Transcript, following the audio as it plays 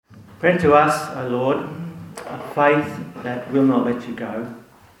Grant to us, O Lord, a faith that will not let you go,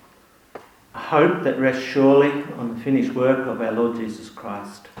 a hope that rests surely on the finished work of our Lord Jesus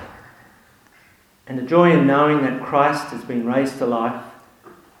Christ, and a joy in knowing that Christ has been raised to life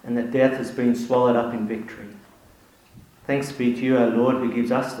and that death has been swallowed up in victory. Thanks be to you, O Lord, who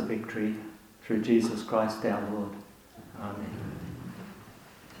gives us the victory through Jesus Christ our Lord. Amen.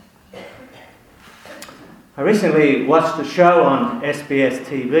 I recently watched a show on SBS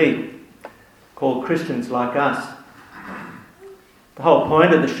TV called Christians Like Us. The whole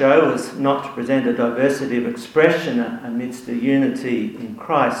point of the show was not to present a diversity of expression amidst a unity in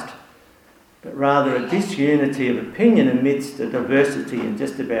Christ, but rather a disunity of opinion amidst a diversity in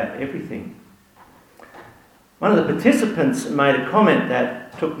just about everything. One of the participants made a comment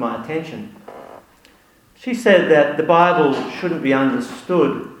that took my attention. She said that the Bible shouldn't be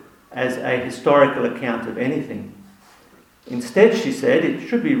understood as a historical account of anything. Instead, she said, it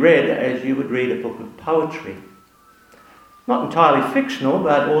should be read as you would read a book of poetry. Not entirely fictional,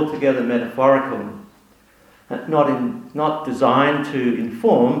 but altogether metaphorical. Not designed to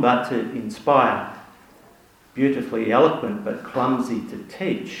inform, but to inspire. Beautifully eloquent, but clumsy to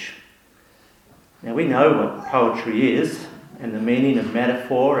teach. Now, we know what poetry is, and the meaning of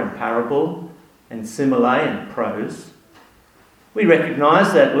metaphor and parable, and simile and prose. We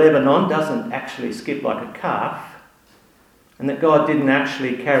recognise that Lebanon doesn't actually skip like a calf, and that God didn't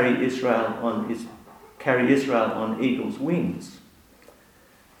actually carry Israel on eagle's wings.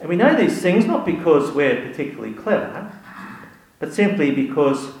 And we know these things not because we're particularly clever, but simply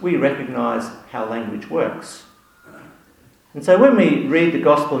because we recognise how language works. And so when we read the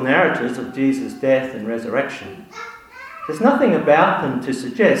gospel narratives of Jesus' death and resurrection, there's nothing about them to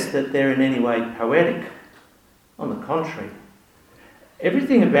suggest that they're in any way poetic. On the contrary,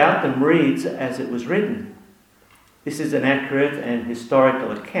 everything about them reads as it was written. This is an accurate and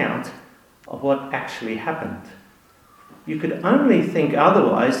historical account of what actually happened. You could only think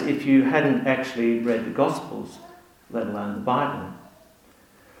otherwise if you hadn't actually read the Gospels, let alone the Bible.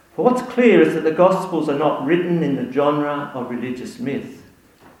 For what's clear is that the Gospels are not written in the genre of religious myth,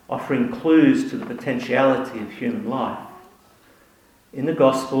 offering clues to the potentiality of human life. In the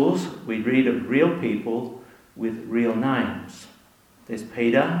Gospels, we read of real people with real names. There's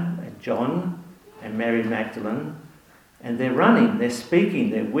Peter and John and Mary Magdalene, and they're running, they're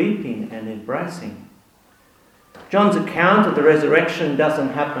speaking, they're weeping and embracing. John's account of the resurrection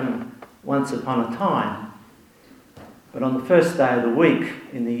doesn't happen once upon a time, but on the first day of the week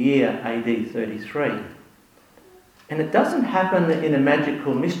in the year AD 33. And it doesn't happen in a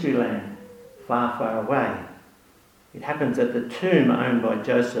magical mystery land far, far away. It happens at the tomb owned by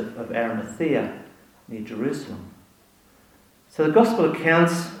Joseph of Arimathea near Jerusalem. So the gospel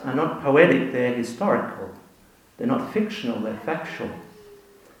accounts are not poetic, they're historical. They're not fictional, they're factual.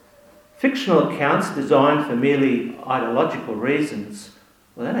 Fictional accounts designed for merely ideological reasons,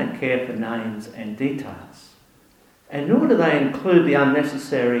 well, they don't care for names and details. And nor do they include the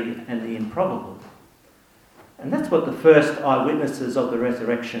unnecessary and the improbable. And that's what the first eyewitnesses of the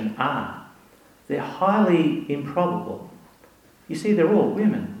resurrection are. They're highly improbable. You see, they're all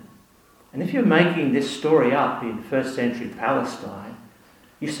women. And if you're making this story up in first century Palestine,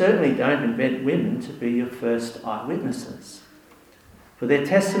 you certainly don't invent women to be your first eyewitnesses. For their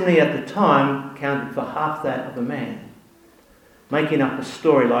testimony at the time counted for half that of a man. Making up a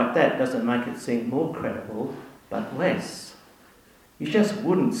story like that doesn't make it seem more credible, but less. You just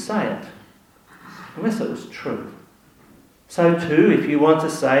wouldn't say it, unless it was true. So too, if you want to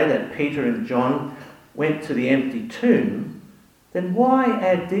say that Peter and John went to the empty tomb, then why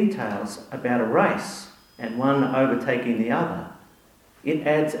add details about a race and one overtaking the other? It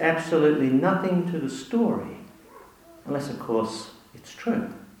adds absolutely nothing to the story, unless, of course, it's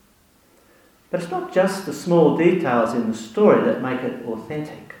true. But it's not just the small details in the story that make it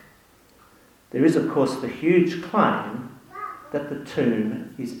authentic. There is, of course, the huge claim that the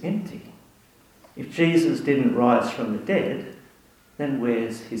tomb is empty. If Jesus didn't rise from the dead, then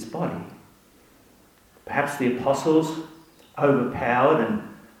where's his body? Perhaps the apostles, overpowered and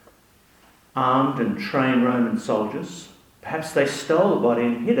armed and trained Roman soldiers, perhaps they stole the body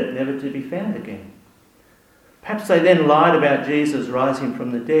and hid it, never to be found again. Perhaps they then lied about Jesus rising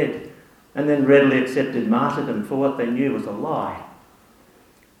from the dead and then readily accepted martyrdom for what they knew was a lie.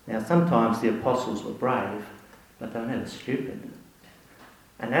 Now, sometimes the apostles were brave, but they were never stupid.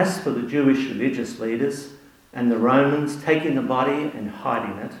 And as for the Jewish religious leaders and the Romans taking the body and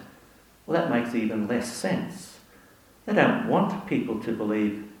hiding it, well, that makes even less sense. They don't want people to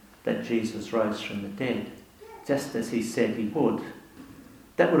believe that Jesus rose from the dead, just as he said he would.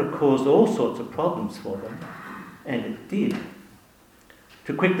 That would have caused all sorts of problems for them, and it did.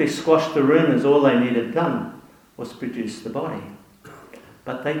 To quickly squash the rumours, all they needed done was produce the body.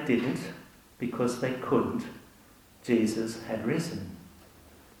 But they didn't, because they couldn't. Jesus had risen.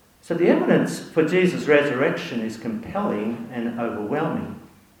 So the evidence for Jesus' resurrection is compelling and overwhelming.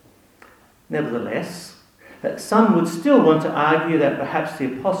 Nevertheless, some would still want to argue that perhaps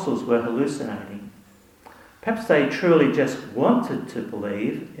the apostles were hallucinating. Perhaps they truly just wanted to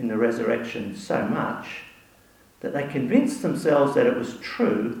believe in the resurrection so much that they convinced themselves that it was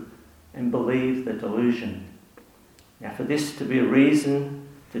true and believed the delusion. Now, for this to be a reason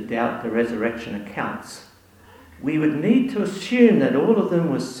to doubt the resurrection accounts, we would need to assume that all of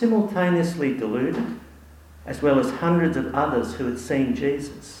them were simultaneously deluded, as well as hundreds of others who had seen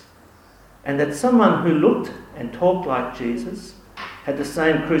Jesus, and that someone who looked and talked like Jesus, had the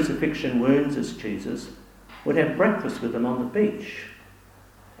same crucifixion wounds as Jesus, would have breakfast with them on the beach.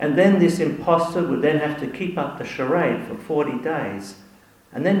 And then this impostor would then have to keep up the charade for 40 days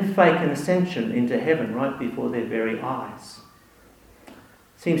and then fake an ascension into heaven right before their very eyes.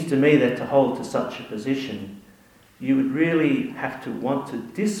 Seems to me that to hold to such a position, you would really have to want to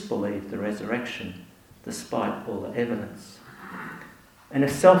disbelieve the resurrection despite all the evidence. And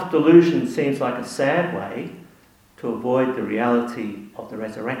if self-delusion seems like a sad way to avoid the reality of the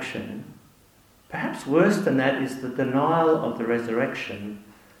resurrection, perhaps worse than that is the denial of the resurrection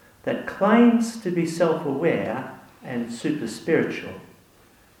that claims to be self-aware and super-spiritual.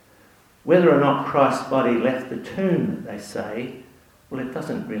 Whether or not Christ's body left the tomb, they say, well, it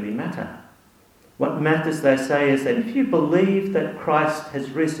doesn't really matter. What matters, they say, is that if you believe that Christ has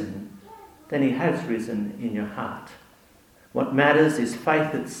risen, then he has risen in your heart. What matters is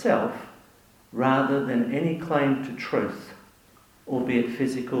faith itself rather than any claim to truth, albeit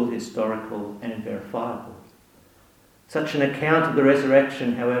physical, historical, and verifiable. Such an account of the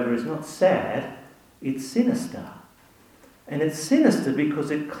resurrection, however, is not sad, it's sinister. And it's sinister because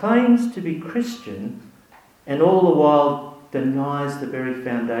it claims to be Christian and all the while denies the very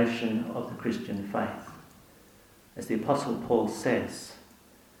foundation of the Christian faith. As the Apostle Paul says,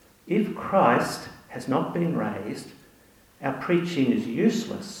 if Christ has not been raised, our preaching is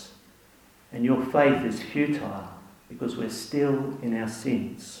useless and your faith is futile because we're still in our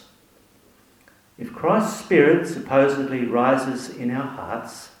sins. If Christ's Spirit supposedly rises in our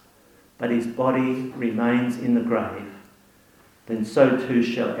hearts, but his body remains in the grave, then so too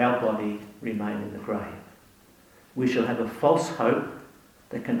shall our body remain in the grave. We shall have a false hope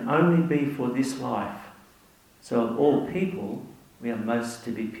that can only be for this life. So of all people, we are most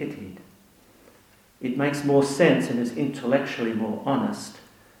to be pitied. It makes more sense and is intellectually more honest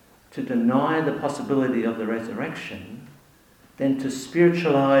to deny the possibility of the resurrection than to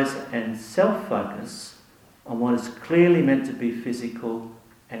spiritualize and self-focus on what is clearly meant to be physical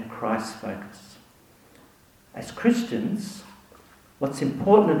and Christ-focused. As Christians, what's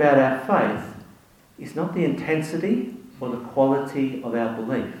important about our faith is not the intensity or the quality of our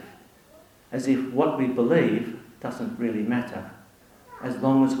belief, as if what we believe doesn't really matter, as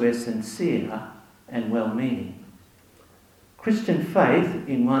long as we're sincere and well-meaning. Christian faith,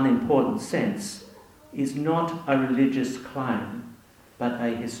 in one important sense, is not a religious claim, but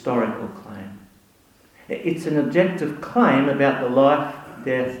a historical claim. It's an objective claim about the life,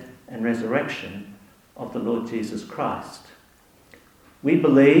 death, and resurrection of the Lord Jesus Christ. We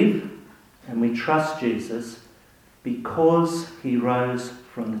believe and we trust Jesus because he rose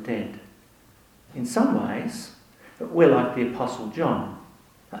from the dead. In some ways, we're like the Apostle John.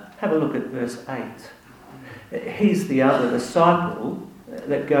 Have a look at verse 8. He's the other disciple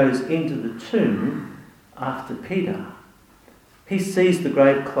that goes into the tomb after Peter. He sees the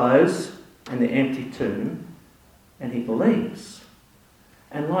grave closed and the empty tomb, and he believes.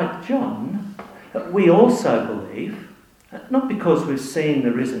 And like John, we also believe, not because we've seen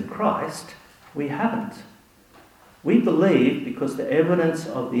the risen Christ, we haven't. We believe because the evidence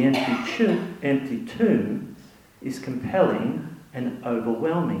of the empty tomb is compelling and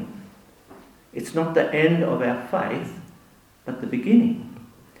overwhelming. It's not the end of our faith, but the beginning.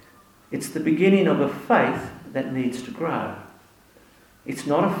 It's the beginning of a faith that needs to grow. It's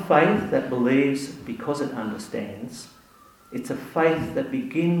not a faith that believes because it understands. It's a faith that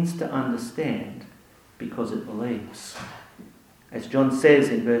begins to understand because it believes. As John says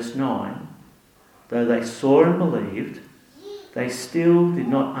in verse 9, though they saw and believed, they still did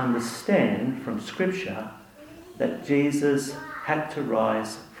not understand from Scripture that Jesus had to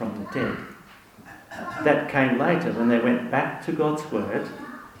rise from the dead. That came later when they went back to God's Word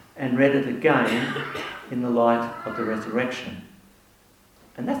and read it again in the light of the resurrection.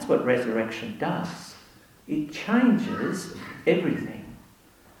 And that's what resurrection does. It changes everything.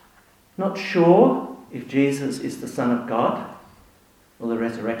 Not sure if Jesus is the Son of God, Well, the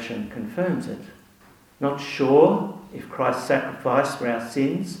resurrection confirms it. Not sure if Christ's sacrifice for our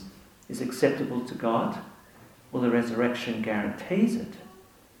sins is acceptable to God? Well, the resurrection guarantees it.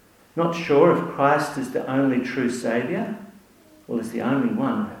 Not sure if Christ is the only true Saviour? Well, is the only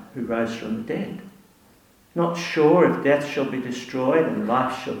one who rose from the dead. Not sure if death shall be destroyed and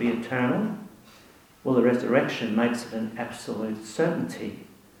life shall be eternal? Well, the resurrection makes it an absolute certainty.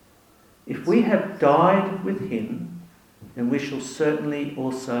 If we have died with him, then we shall certainly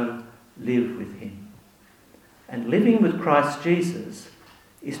also live with him. And living with Christ Jesus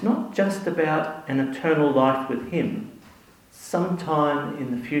is not just about an eternal life with him sometime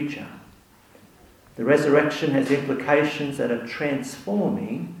in the future. The resurrection has implications that are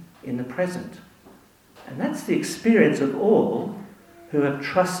transforming in the present. And that's the experience of all who have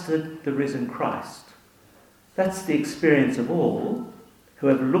trusted the risen Christ. That's the experience of all who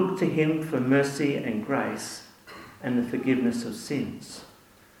have looked to him for mercy and grace and the forgiveness of sins.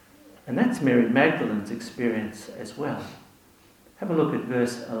 And that's Mary Magdalene's experience as well. Have a look at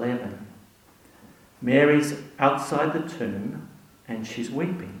verse 11. Mary's outside the tomb and she's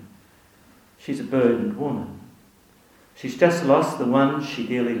weeping. She's a burdened woman. She's just lost the one she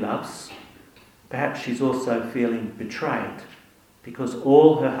dearly loves. Perhaps she's also feeling betrayed because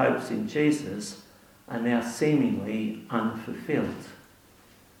all her hopes in Jesus are now seemingly unfulfilled.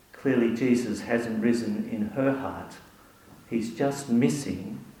 Clearly Jesus hasn't risen in her heart. He's just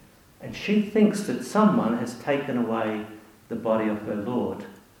missing, and she thinks that someone has taken away the body of her Lord,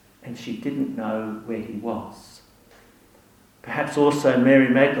 and she didn't know where he was. Perhaps also Mary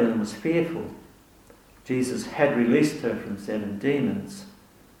Magdalene was fearful. Jesus had released her from 7 demons.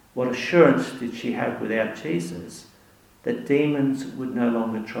 What assurance did she have without Jesus that demons would no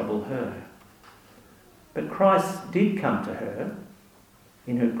longer trouble her? But Christ did come to her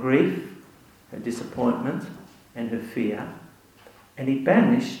in her grief, her disappointment, and her fear, and he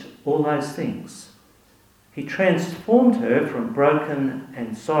banished all those things. He transformed her from broken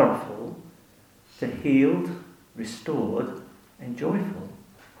and sorrowful to healed, restored, and joyful.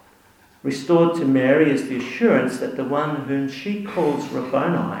 Restored to Mary is the assurance that the one whom she calls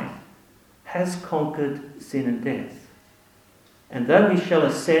Rabboni has conquered sin and death. And though he shall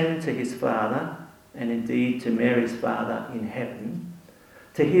ascend to his Father, and indeed to Mary's Father in heaven,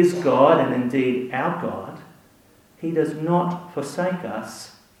 to his God and indeed our God, he does not forsake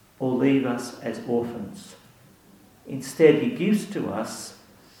us or leave us as orphans. Instead, he gives to us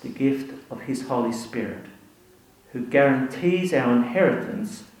the gift of his Holy Spirit, who guarantees our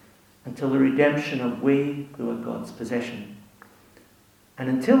inheritance until the redemption of we who are God's possession. And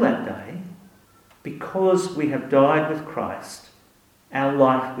until that day, because we have died with Christ, our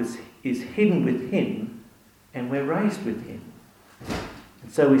life is hidden with him and we're raised with him.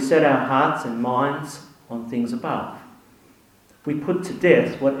 And so we set our hearts and minds on things above. We put to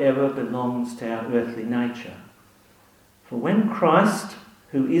death whatever belongs to our earthly nature. For when Christ,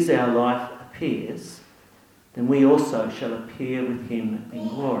 who is our life, appears, then we also shall appear with him in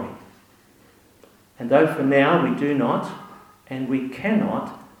glory. And though for now we do not, and we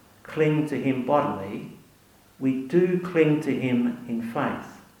cannot, cling to him bodily, we do cling to him in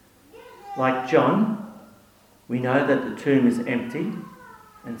faith. Like John, we know that the tomb is empty,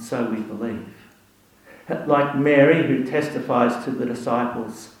 and so we believe. Like Mary, who testifies to the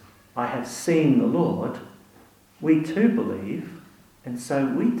disciples, I have seen the Lord, we too believe, and so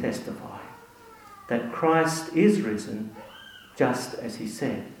we testify that Christ is risen just as he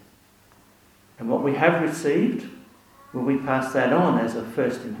said. And what we have received, will we pass that on as of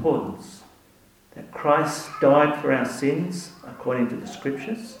first importance? That Christ died for our sins according to the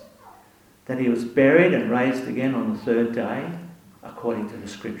Scriptures, that he was buried and raised again on the 3rd day according to the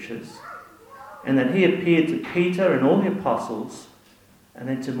Scriptures, and that he appeared to Peter and all the apostles, and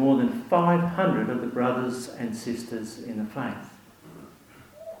then to more than 500 of the brothers and sisters in the faith.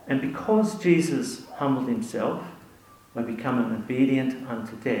 And because Jesus humbled himself by becoming obedient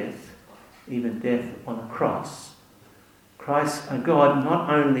unto death, even death on a cross, God not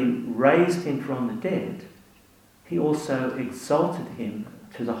only raised him from the dead, he also exalted him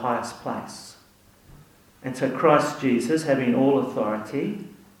to the highest place. And so Christ Jesus, having all authority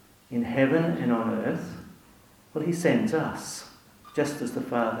in heaven and on earth, well, he sends us, just as the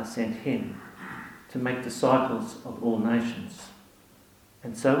Father sent him, to make disciples of all nations.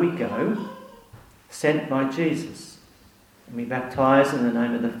 And so we go, sent by Jesus, and we baptize in the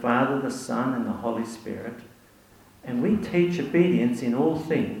name of the Father, the Son, and the Holy Spirit, and we teach obedience in all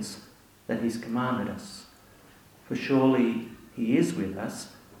things that he's commanded us. For surely he is with us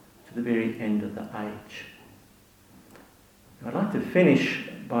to the very end of the age. I'd like to finish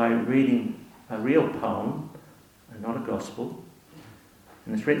by reading a real poem, and not a gospel,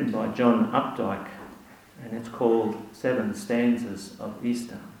 And it's written by John Updike, and it's called 7 Stanzas of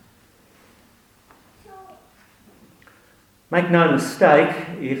Easter. Make no mistake,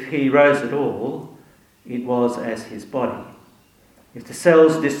 if he rose at all, it was as his body. If the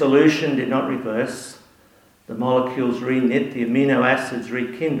cell's dissolution did not reverse, the molecules reknit, the amino acids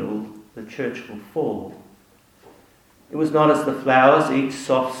rekindled, the church will fall. It was not as the flowers, each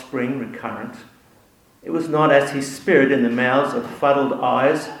soft spring recurrent. It was not as his spirit in the mouths of fuddled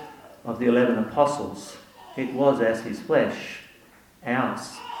eyes of the 11 apostles. It was as his flesh,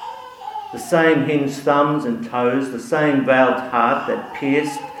 ours. The same hinged thumbs and toes, the same veiled heart that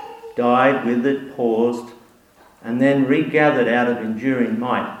pierced, died, withered, paused, and then regathered out of enduring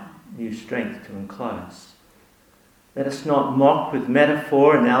might, new strength to enclose. Let us not mock with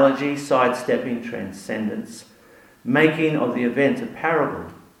metaphor, analogy, sidestepping transcendence, making of the event a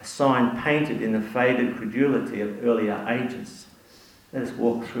parable, a sign painted in the faded credulity of earlier ages. Let us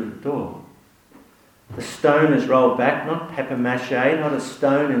walk through the door. The stone is rolled back, not papier-mâché, not a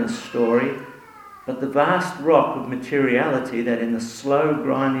stone in a story, but the vast rock of materiality that in the slow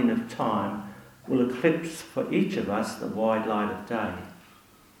grinding of time will eclipse for each of us the wide light of day.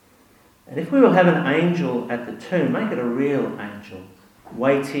 And if we will have an angel at the tomb, make it a real angel,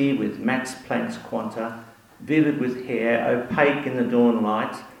 weighty with Max Planck's quanta, vivid with hair, opaque in the dawn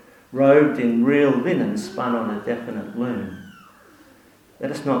light, robed in real linen spun on a definite loom.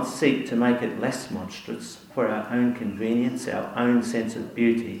 Let us not seek to make it less monstrous for our own convenience, our own sense of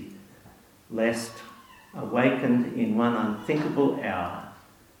beauty, lest, awakened in one unthinkable hour,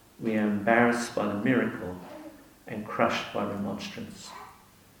 we are embarrassed by the miracle and crushed by remonstrance.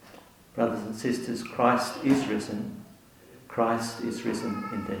 Brothers and sisters, Christ is risen. Christ is risen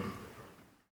indeed.